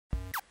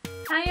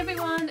Hi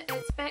everyone,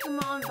 it's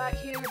Skiltmon back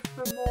here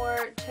for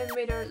more Tomb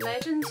Raider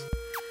Legends,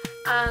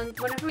 and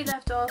whenever we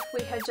left off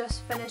we had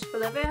just finished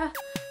Bolivia,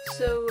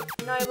 so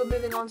now we're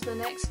moving on to the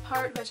next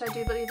part, which I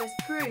do believe is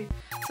Peru.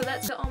 So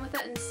let's get on with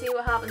it and see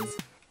what happens.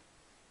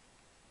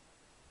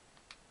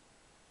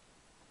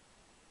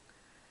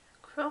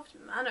 Croft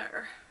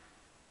Manor.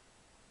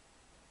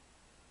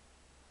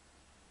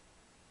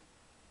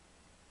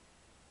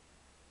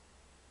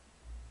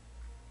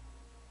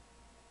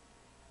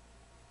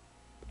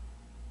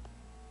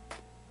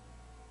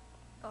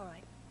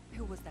 Alright,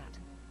 who was that?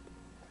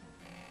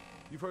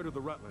 You've heard of the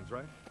Rutlands,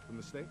 right? From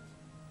the States?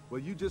 Well,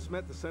 you just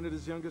met the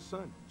Senator's youngest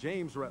son,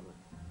 James Rutland.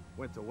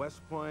 Went to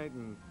West Point,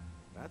 and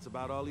that's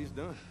about all he's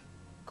done.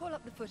 Call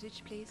up the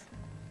footage, please.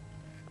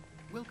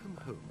 Welcome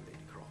home, Lady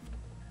Croft.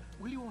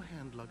 Will your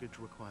hand luggage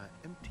require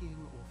emptying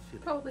or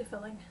filling? Probably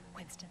filling.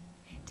 Winston,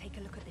 take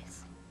a look at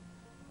this.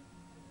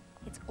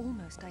 It's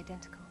almost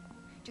identical,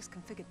 just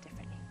configured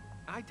differently.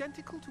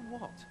 Identical to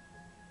what?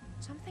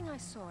 Something I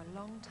saw a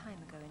long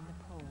time ago in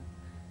Nepal.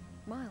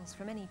 Miles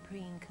from any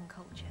pre-Incan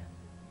culture.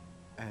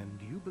 And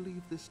you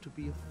believe this to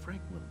be a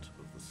fragment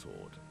of the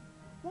sword?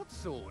 What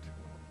sword?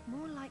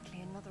 More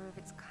likely another of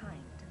its kind.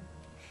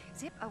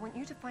 Zip, I want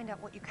you to find out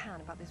what you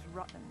can about this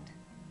Rutland,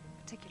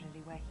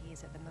 particularly where he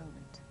is at the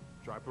moment.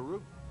 Try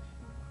Peru.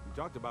 We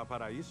talked about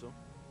Paraíso.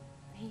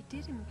 He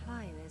did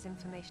imply there's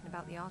information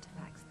about the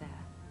artifacts there.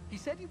 He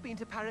said you've been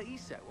to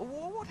Paraíso.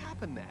 What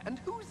happened there? And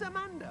who's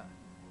Amanda?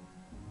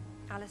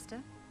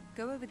 Alistair,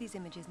 go over these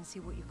images and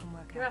see what you can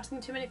work You're out. asking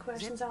too many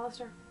questions, Zip.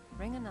 Alistair.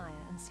 Ring Anaya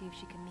and see if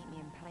she can meet me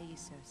in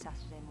Paraíso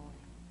Saturday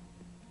morning.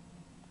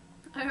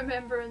 I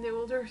remember in the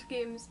older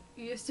games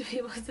you used to be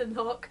able to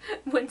lock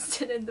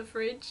Winston in the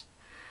fridge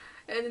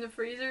and in the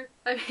freezer.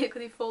 I mean,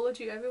 because he followed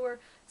you everywhere.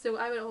 So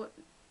I would,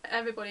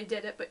 everybody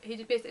did it, but he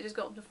basically just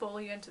got him to follow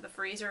you into the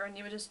freezer and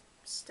you would just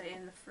stay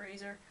in the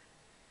freezer.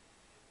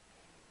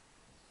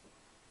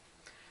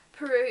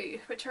 Peru,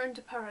 return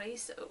to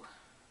Paraíso.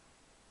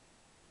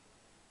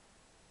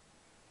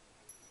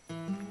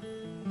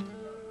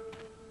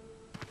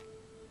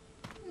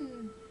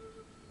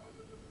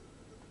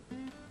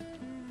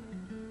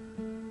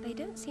 They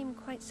don't seem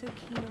quite so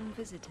keen on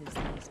visitors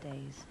these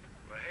days.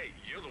 But hey,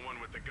 you're the one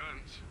with the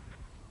guns.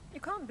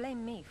 You can't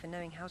blame me for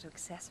knowing how to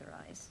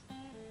accessorize.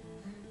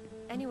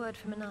 Any word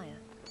from Anaya?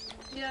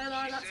 Yeah,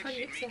 Lara, that's how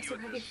you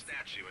accessorize.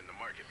 Statue in the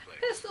marketplace.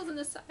 Pistols in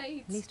the sides.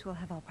 At least we'll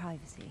have our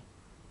privacy.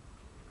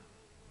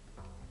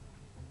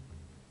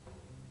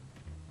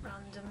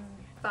 Random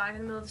bag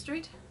in the middle of the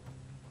street.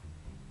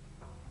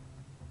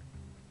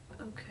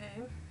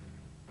 Okay.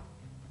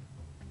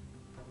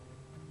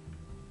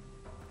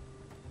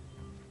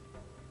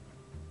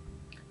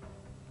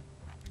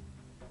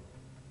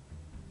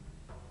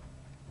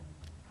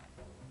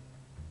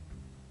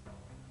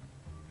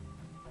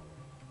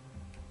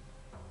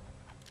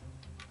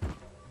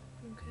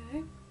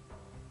 Okay.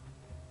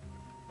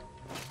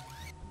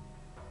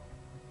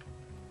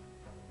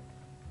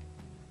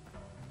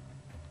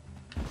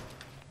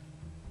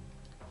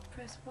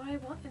 Press Y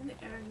while in the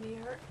air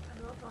near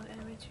and not on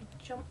enemy to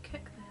jump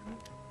kick them.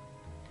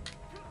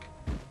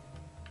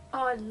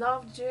 Oh, I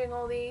loved doing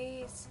all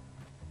these.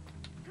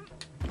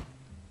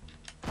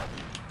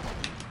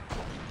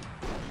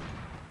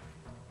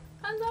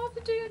 I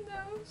loved doing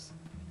those.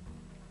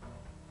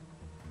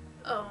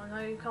 Oh, now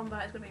you come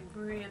back, it's going to be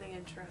really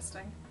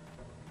interesting.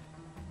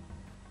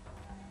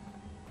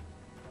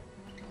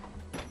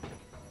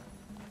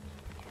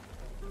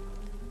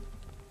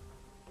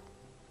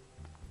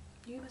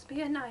 You must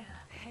be Anaya.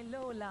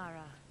 Hello,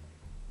 Lara.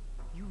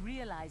 You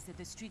realize that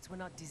the streets were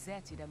not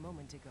deserted a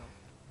moment ago.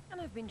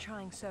 And I've been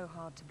trying so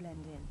hard to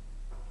blend in.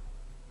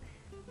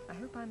 I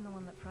hope I'm the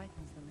one that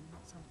frightens them and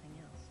not something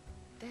else.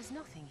 There's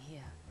nothing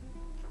here.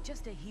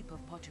 Just a heap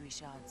of pottery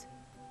shards,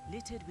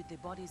 littered with the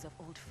bodies of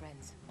old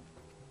friends.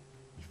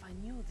 If I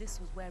knew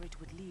this was where it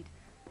would lead,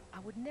 I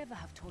would never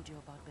have told you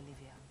about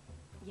Bolivia.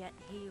 Yet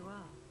here you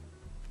are.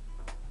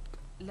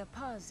 La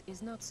Paz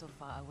is not so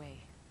far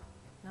away.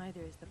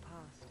 Neither is the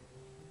past.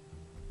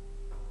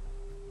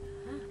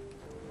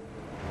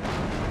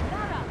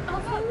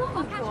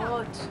 Oh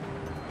god!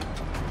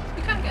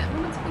 We can't get a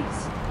moment's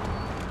peace.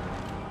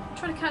 I'm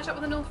trying to catch up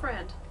with an old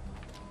friend.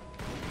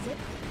 Zip,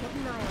 get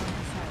an eye on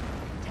her side.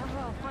 Tell her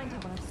I'll find her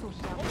when I've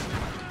sorted out the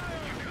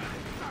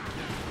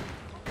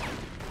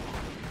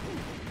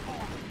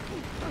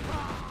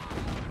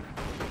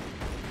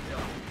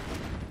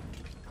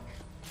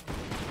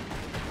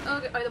Oh,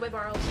 get out of the way,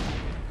 barrels.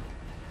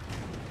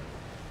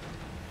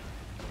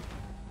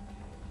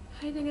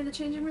 Hiding in the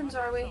changing rooms,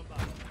 are we?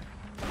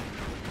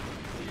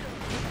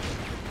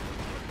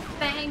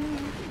 Bang! Bang!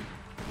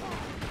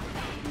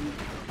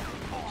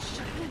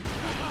 Shut it,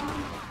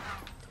 bang!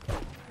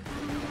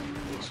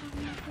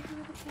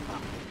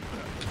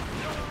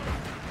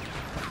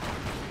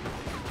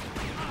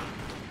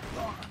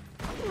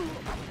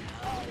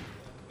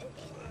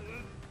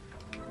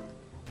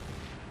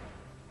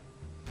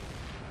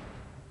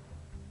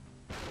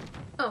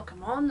 Oh,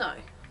 come on now.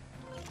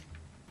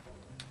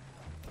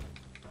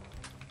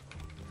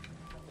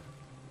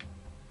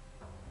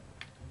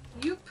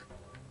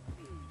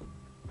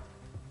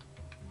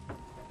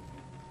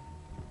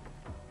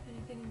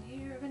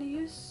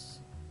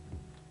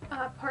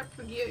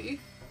 you.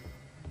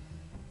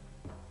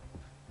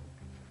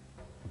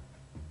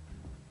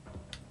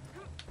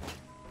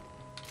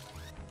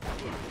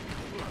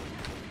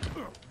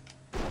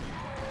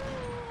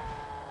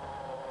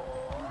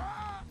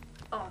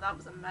 Oh, that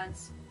was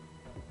immense.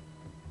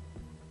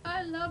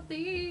 I love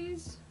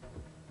these.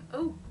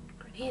 Oh,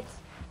 grenades.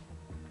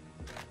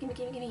 Gimme,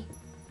 gimme, gimme.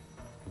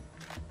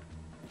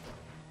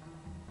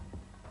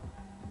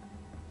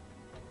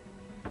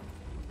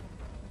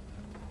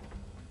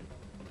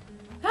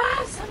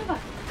 Ah, son of a...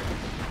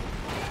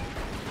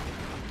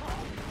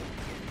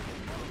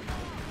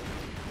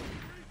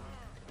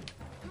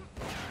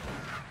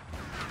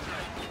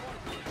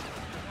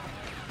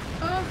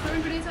 Oh,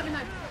 throwing grenades at me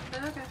now.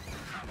 Okay.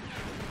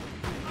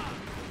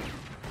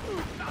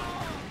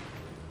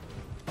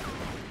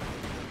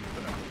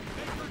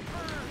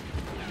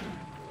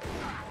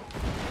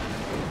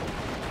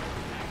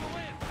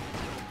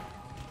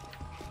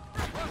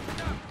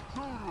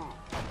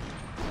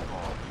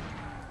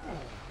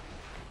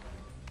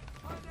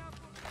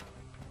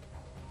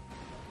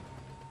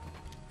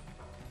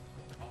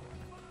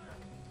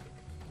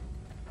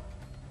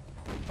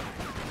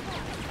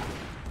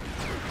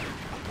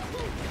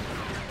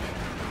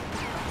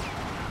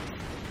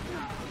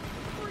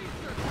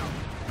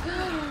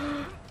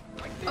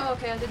 Oh,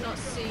 okay, I did not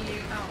see you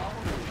at all.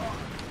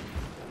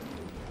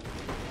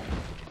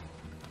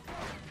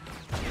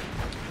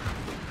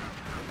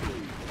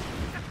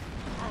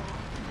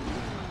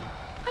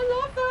 I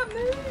love that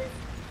move!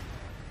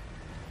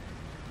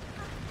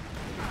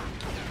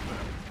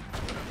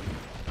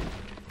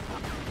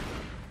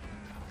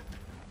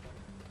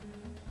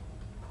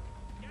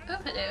 Oh,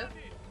 hello.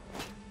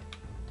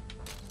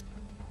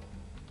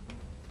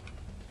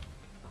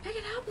 Pick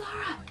it up,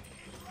 Lara!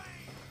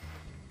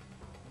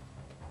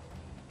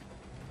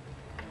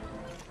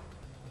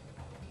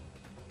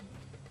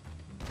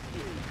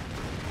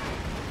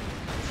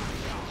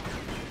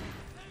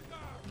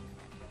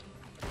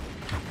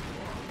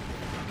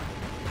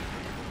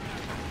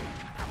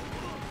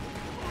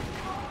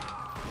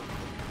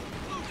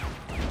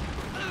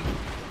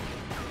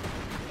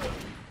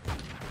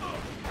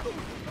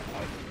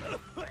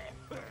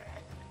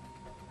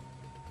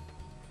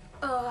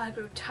 Oh, I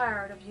grew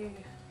tired of you.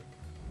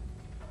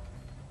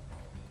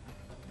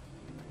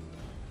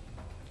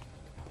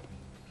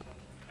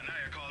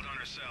 Anaya called on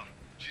her cell.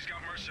 She's got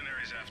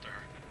mercenaries after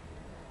her.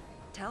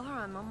 Tell her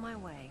I'm on my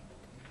way.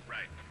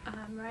 Right.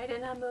 I'm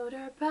riding a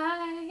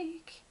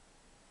motorbike.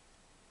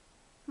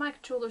 My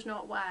controller's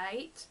not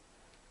white.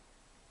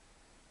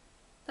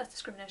 That's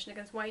discrimination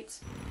against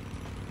whites.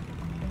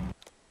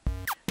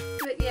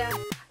 But yeah,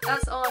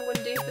 that's all I'm going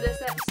to do for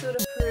this episode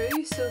of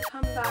Peru, so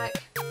come back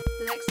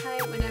the next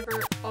time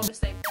whenever,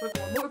 obviously, we're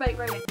going motorbike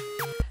riding.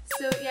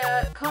 So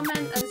yeah, comment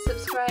and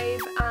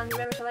subscribe, and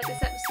remember to like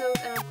this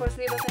episode, and of course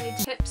leave us any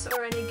tips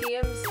or any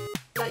games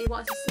that you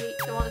want us to see,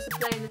 that want us to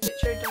play in the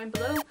future down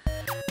below.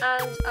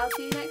 And I'll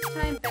see you next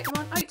time.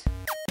 Skiltmon out!